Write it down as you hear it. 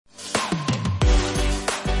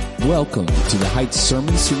Welcome to the Heights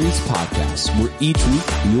Sermon Series podcast, where each week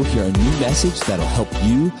you'll hear a new message that'll help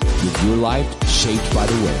you with your life shaped by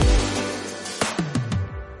the Word.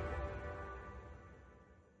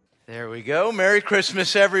 There we go. Merry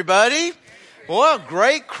Christmas, everybody. Well,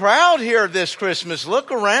 great crowd here this Christmas.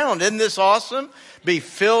 Look around. Isn't this awesome? Be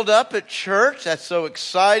filled up at church. That's so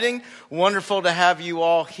exciting. Wonderful to have you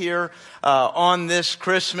all here on this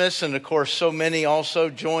Christmas. And of course, so many also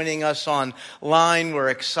joining us online. We're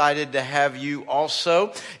excited to have you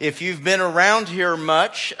also. If you've been around here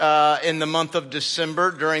much in the month of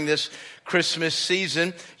December during this Christmas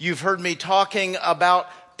season, you've heard me talking about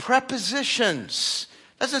prepositions.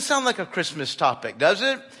 Doesn't sound like a Christmas topic, does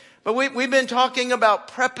it? But we've been talking about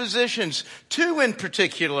prepositions, two in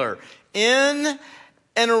particular, in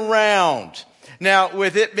and around. Now,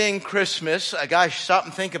 with it being Christmas, guys, stop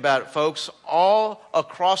and think about it, folks. All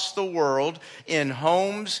across the world, in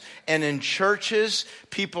homes and in churches,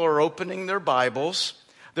 people are opening their Bibles.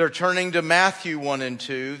 They're turning to Matthew 1 and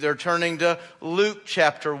 2. They're turning to Luke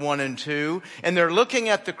chapter 1 and 2. And they're looking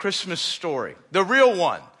at the Christmas story, the real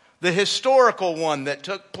one, the historical one that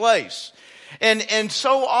took place. And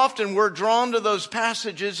so often we're drawn to those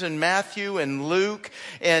passages in Matthew and Luke,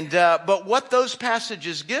 but what those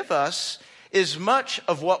passages give us is much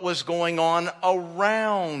of what was going on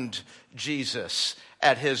around Jesus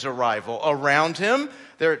at his arrival. Around him,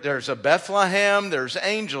 there's a Bethlehem, there's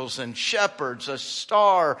angels and shepherds, a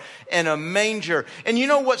star and a manger. And you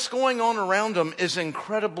know what's going on around him is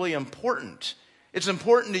incredibly important. It's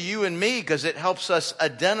important to you and me because it helps us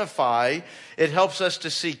identify, it helps us to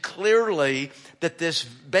see clearly that this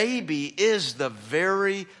baby is the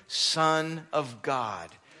very Son of God.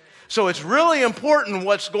 So it's really important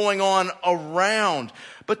what's going on around.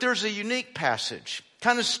 But there's a unique passage,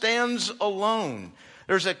 kind of stands alone.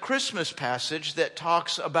 There's a Christmas passage that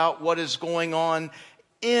talks about what is going on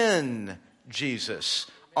in Jesus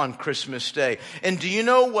on Christmas Day. And do you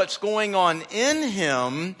know what's going on in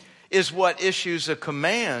him is what issues a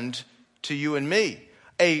command to you and me,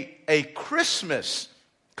 a Christmas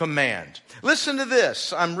command. Listen to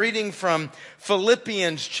this. I'm reading from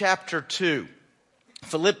Philippians chapter 2.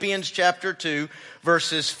 Philippians chapter 2,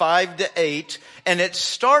 verses 5 to 8, and it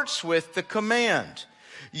starts with the command.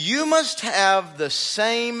 You must have the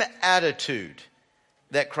same attitude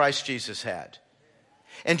that Christ Jesus had.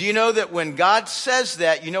 And do you know that when God says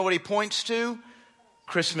that, you know what he points to?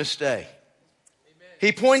 Christmas Day.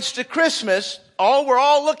 He points to Christmas. We're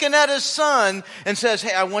all looking at his son and says,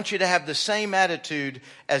 hey, I want you to have the same attitude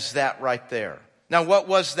as that right there. Now, what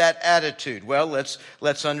was that attitude? Well,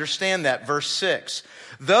 let's understand that. Verse 6.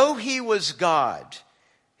 Though he was God,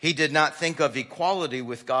 he did not think of equality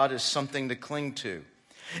with God as something to cling to.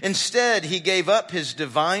 Instead, he gave up his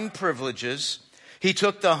divine privileges. He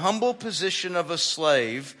took the humble position of a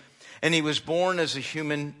slave, and he was born as a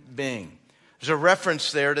human being. There's a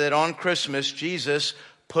reference there that on Christmas, Jesus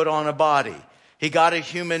put on a body. He got a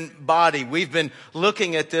human body. We've been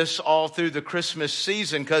looking at this all through the Christmas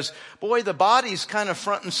season because, boy, the body's kind of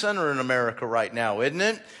front and center in America right now, isn't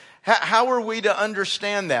it? How are we to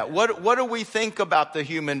understand that? What do we think about the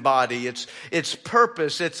human body? Its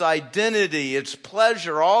purpose, its identity, its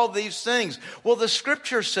pleasure, all these things. Well, the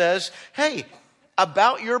scripture says, hey,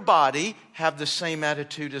 about your body, have the same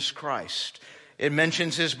attitude as Christ. It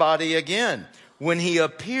mentions his body again. When he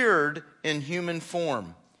appeared in human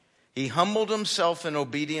form, he humbled himself in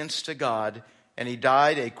obedience to God, and he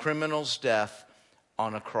died a criminal's death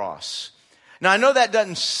on a cross. Now, I know that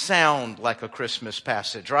doesn't sound like a Christmas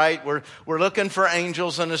passage, right? We're looking for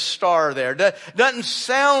angels and a star there. Doesn't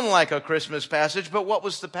sound like a Christmas passage, but what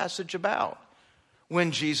was the passage about? When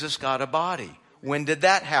Jesus got a body. When did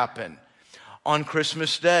that happen? On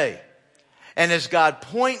Christmas Day. And as God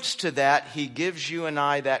points to that, he gives you and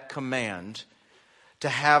I that command to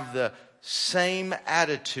have the same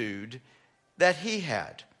attitude that he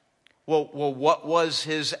had. Well, what was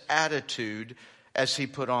his attitude as he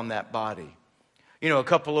put on that body? You know, a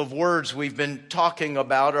couple of words we've been talking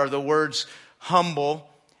about are the words humble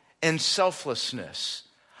and selflessness.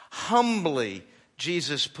 Humbly,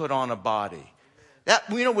 Jesus put on a body. That,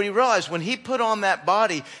 you know, when he realized when he put on that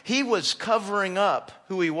body, he was covering up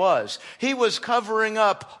who he was. He was covering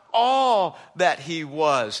up all that he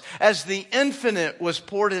was. As the infinite was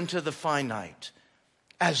poured into the finite,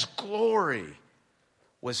 as glory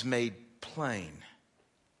was made plain.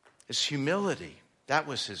 His humility, that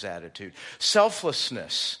was his attitude.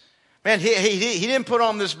 Selflessness. Man, he didn't put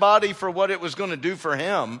on this body for what it was going to do for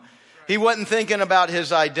him. He wasn't thinking about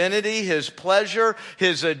his identity, his pleasure,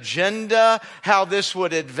 his agenda, how this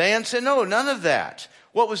would advance it. No, none of that.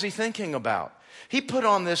 What was he thinking about? He put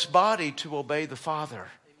on this body to obey the Father.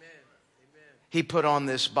 Amen. He put on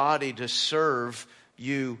this body to serve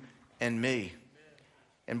you and me.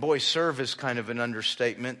 And boy, serve is kind of an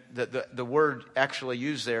understatement. The word actually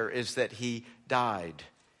used there is that he died.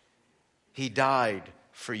 He died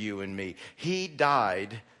for you and me. He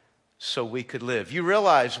died so we could live. You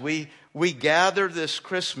realize we gather this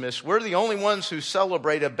Christmas. We're the only ones who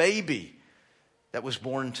celebrate a baby that was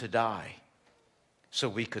born to die so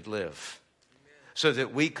we could live. So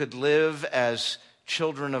that we could live as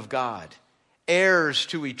children of God, heirs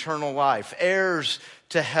to eternal life, heirs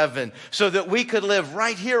to heaven, so that we could live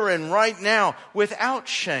right here and right now without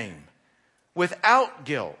shame, without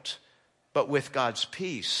guilt, but with God's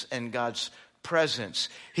peace and God's presence.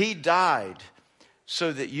 He died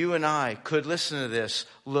so that you and I could, listen to this,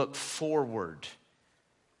 look forward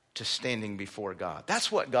to standing before God.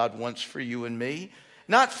 That's what God wants for you and me.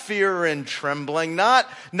 Not fear and trembling, not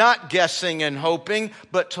guessing and hoping,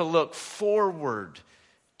 but to look forward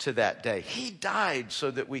to that day. He died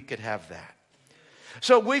so that we could have that.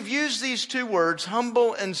 So we've used these two words,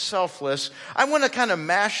 humble and selfless. I want to kind of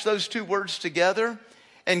mash those two words together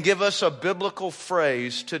and give us a biblical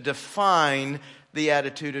phrase to define the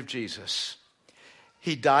attitude of Jesus.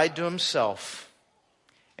 He died to himself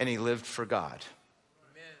and he lived for God.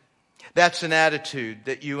 That's an attitude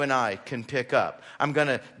that you and I can pick up. I'm going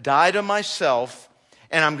to die to myself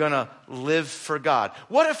and I'm going to live for God.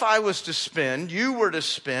 What if you were to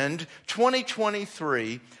spend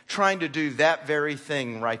 2023 trying to do that very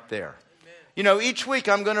thing right there? Amen. You know, each week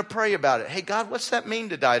I'm going to pray about it. Hey, God, what's that mean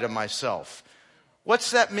to die to myself?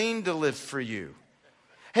 What's that mean to live for you?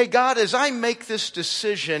 Hey, God, as I make this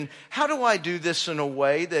decision, how do I do this in a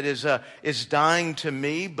way that is dying to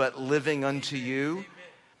me but living unto you?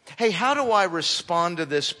 Hey, how do I respond to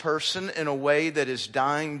this person in a way that is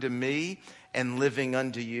dying to me and living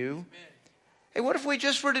unto you? Hey, what if we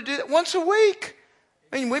just were to do that once a week?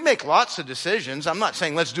 I mean, we make lots of decisions. I'm not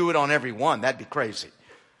saying let's do it on every one. That'd be crazy.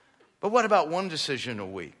 But what about one decision a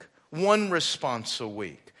week? One response a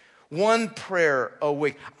week? One prayer a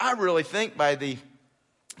week? I really think by the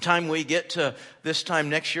time we get to this time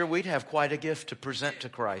next year, we'd have quite a gift to present to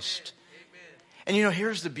Christ. And you know,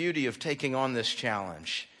 here's the beauty of taking on this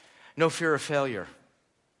challenge. No fear of failure.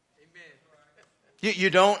 You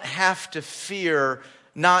don't have to fear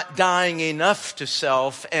not dying enough to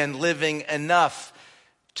self and living enough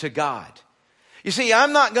to God. You see,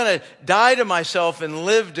 I'm not going to die to myself and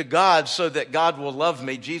live to God so that God will love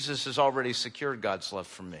me. Jesus has already secured God's love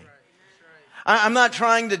for me. I'm not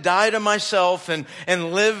trying to die to myself and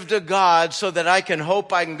live to God so that I can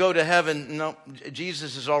hope I can go to heaven. No,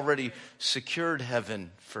 Jesus has already secured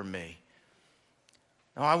heaven for me.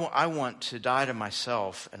 No, I want to die to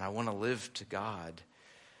myself and I want to live to God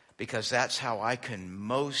because that's how I can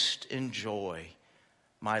most enjoy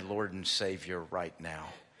my Lord and Savior right now.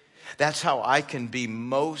 That's how I can be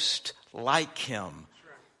most like Him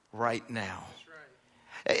right now.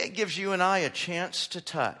 It gives you and I a chance to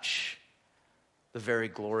touch the very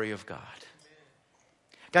glory of God.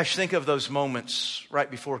 Gosh, think of those moments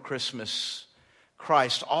right before Christmas.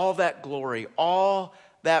 Christ, all that glory, all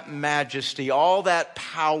that majesty, all that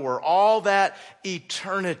power, all that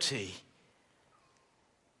eternity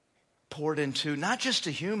poured into not just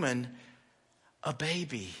a human, a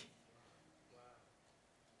baby.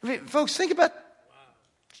 I mean, folks, think about,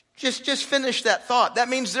 just finish that thought. That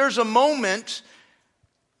means there's a moment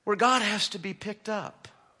where God has to be picked up.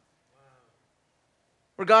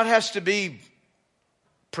 Where God has to be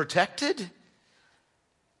protected,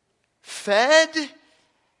 fed,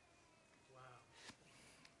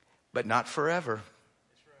 but not forever.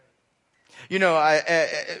 You know,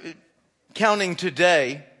 counting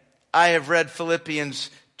today, I have read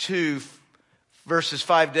Philippians 2, verses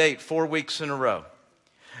 5 to 8, 4 weeks in a row.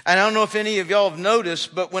 And I don't know if any of y'all have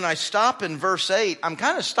noticed, but when I stop in verse 8, I'm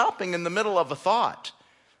kind of stopping in the middle of a thought.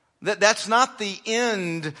 That's not the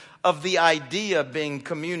end of the idea being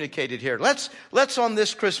communicated here. Let's on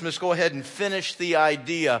this Christmas go ahead and finish the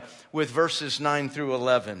idea with verses 9 through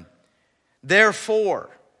 11. Therefore,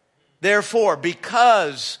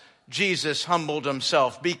 because Jesus humbled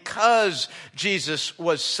himself, because Jesus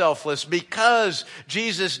was selfless, because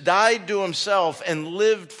Jesus died to himself and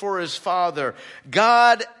lived for his Father,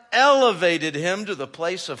 God elevated him to the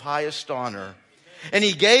place of highest honor. And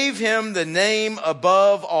he gave him the name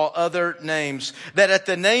above all other names, that at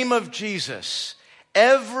the name of Jesus,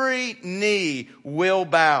 every knee will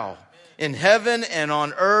bow in heaven and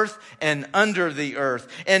on earth and under the earth.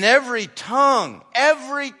 And every tongue,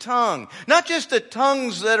 not just the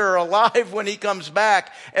tongues that are alive when he comes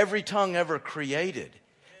back, every tongue ever created.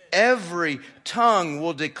 Every tongue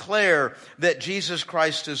will declare that Jesus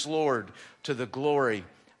Christ is Lord to the glory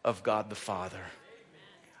of God the Father.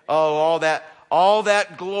 Oh, all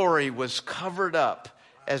that glory was covered up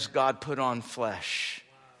as God put on flesh.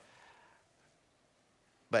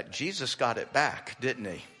 But Jesus got it back, didn't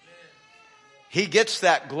he? He gets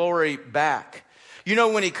that glory back. You know,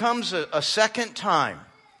 when he comes a second time,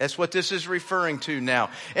 that's what this is referring to now.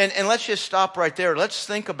 And let's just stop right there. Let's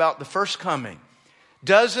think about the first coming.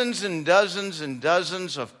 Dozens and dozens and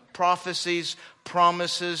dozens of prophecies,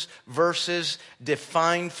 promises, verses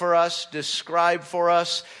defined for us, described for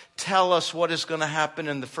us, tell us what is going to happen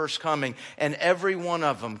in the first coming. And every one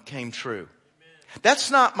of them came true.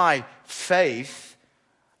 That's not my faith.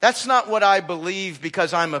 That's not what I believe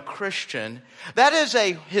because I'm a Christian. That is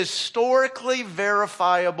a historically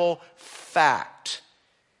verifiable fact.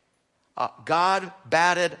 God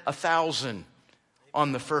batted 1,000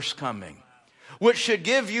 on the first coming, which should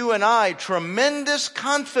give you and I tremendous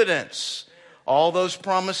confidence. All those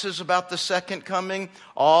promises about the second coming,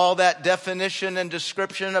 all that definition and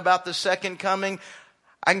description about the second coming,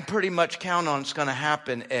 I can pretty much count on it's going to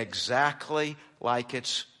happen exactly like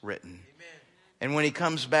it's written. And when he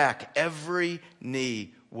comes back, every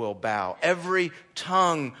knee will bow. Every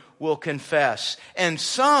tongue will confess. And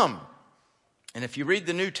some, and if you read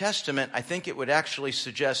the New Testament, I think it would actually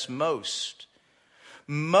suggest most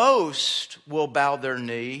will bow their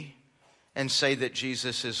knee and say that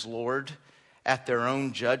Jesus is Lord at their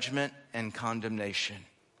own judgment and condemnation.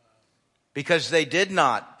 Because they did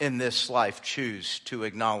not in this life choose to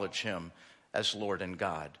acknowledge him as Lord and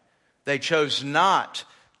God. They chose not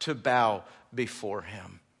to bow before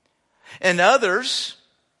him. And others,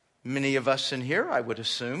 many of us in here, I would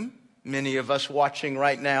assume, many of us watching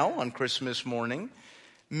right now on Christmas morning,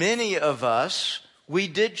 many of us, we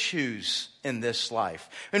did choose in this life.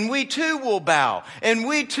 And we too will bow. And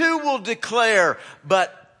we too will declare,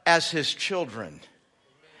 but as his children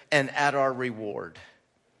and at our reward.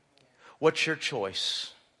 What's your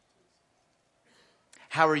choice?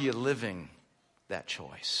 How are you living that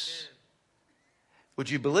choice? Would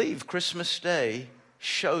you believe Christmas Day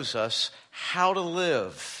shows us how to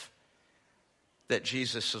live that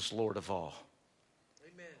Jesus is Lord of all?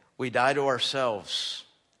 Amen. We die to ourselves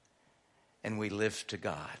and we live to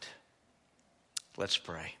God. Let's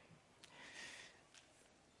pray.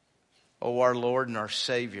 Oh, our Lord and our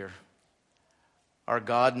Savior, our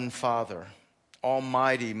God and Father,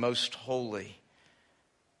 Almighty, most holy,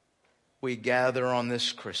 we gather on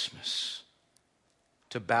this Christmas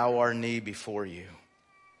to bow our knee before you,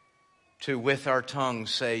 to with our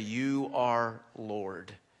tongues say, you are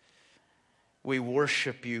Lord. We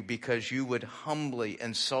worship you because you would humbly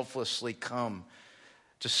and selflessly come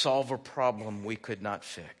to solve a problem we could not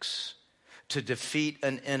fix, to defeat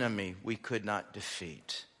an enemy we could not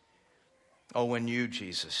defeat. Oh, in you,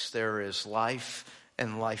 Jesus, there is life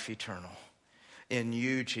and life eternal. In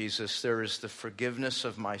you, Jesus, there is the forgiveness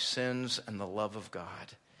of my sins and the love of God.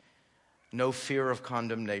 No fear of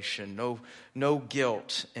condemnation, no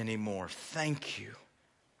guilt anymore. Thank you.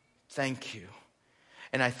 Thank you.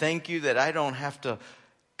 And I thank you that I don't have to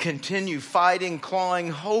continue fighting, clawing,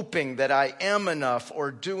 hoping that I am enough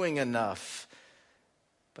or doing enough.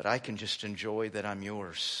 But I can just enjoy that I'm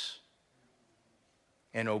yours.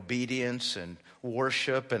 And obedience and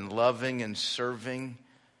worship and loving and serving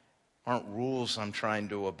aren't rules I'm trying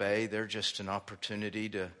to obey. They're just an opportunity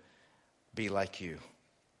to be like you.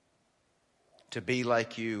 To be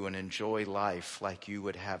like you and enjoy life like you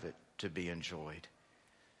would have it to be enjoyed.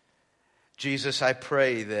 Jesus, I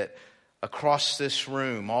pray that across this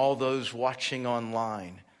room, all those watching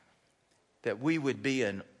online, that we would be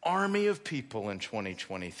an army of people in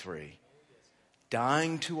 2023,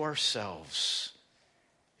 dying to ourselves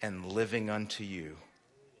and living unto you.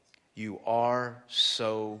 You are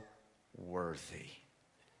so worthy.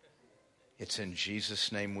 It's in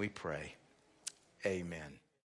Jesus' name we pray. Amen.